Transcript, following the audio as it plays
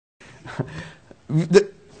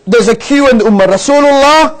There's a queue in the Ummah.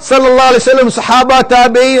 Rasulullah, sallallahu alayhi wa sallam, Sahaba,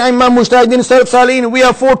 Tabi'in, Imam Mujtahidin, Salaf Salihin, we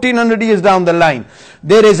are 1400 years down the line.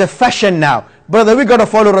 There is a fashion now. Brother, we got to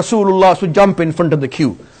follow Rasulullah, so jump in front of the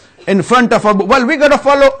queue. In front of Abu, well, we got to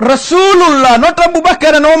follow Rasulullah, not Abu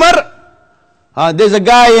Bakr and Umar. There's a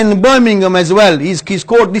guy in Birmingham as well. He's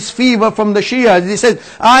caught this fever from the Shias. He says,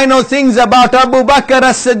 I know things about Abu Bakr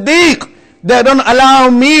as-Siddiq that don't allow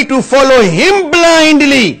me to follow him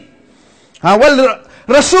blindly. Well,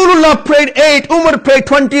 Rasulullah prayed 8, Umar prayed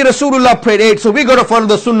 20, Rasulullah prayed 8. So we got to follow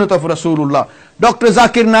the sunnah of Rasulullah. Dr.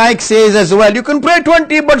 Zakir Naik says as well, you can pray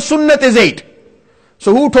 20, but sunnat is 8.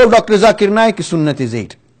 So who told Dr. Zakir Naik sunnat is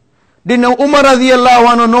 8? Didn't Umar radiallahu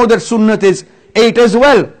anhu know that sunnat is 8 as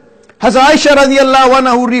well? Hazrat Aisha radiallahu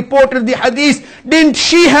anha, who reported the hadith, didn't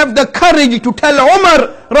she have the courage to tell Umar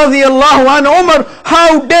radiallahu anhu, Umar,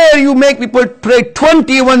 how dare you make people pray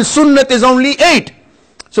 20 when sunnat is only 8?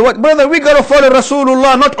 So what, brother, we got to follow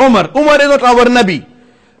Rasulullah, not Umar. Umar is not our Nabi.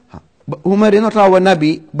 Umar is not our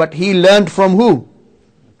Nabi, but he learned from who?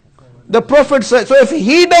 The Prophet said. So if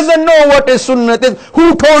he doesn't know what is Sunnah, then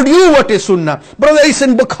who told you what is Sunnah? Brother, it's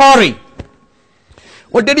in Bukhari.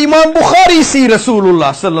 What did Imam Bukhari see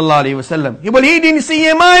Rasulullah sallallahu alayhi wa sallam? Well, he didn't see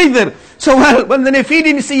him either. So well, then if he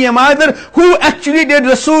didn't see him either, who actually did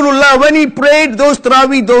Rasulullah when he prayed those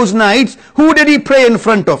Tarawih, those nights? Who did he pray in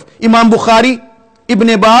front of? Imam Bukhari, Ibn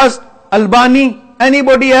Abbas, Albani,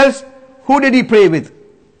 anybody else? Who did he pray with?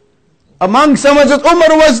 Among some of us,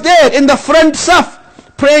 Umar was there in the front saf,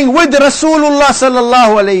 praying with Rasulullah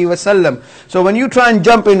sallallahu alayhi wa sallam. So when you try and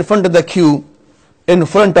jump in front of the queue, in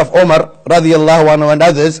front of Umar radiallahu anhu and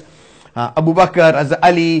others, Abu Bakr, as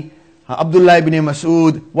Ali, Abdullah ibn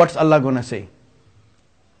Mas'ud, what's Allah going to say?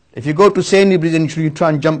 If you go to Saint Ibn and you try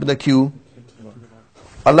and jump the queue,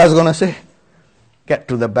 Allah's going to say, get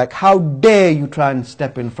to the back. How dare you try and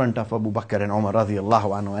step in front of Abu Bakr and Umar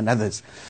radiallahu anhu and others?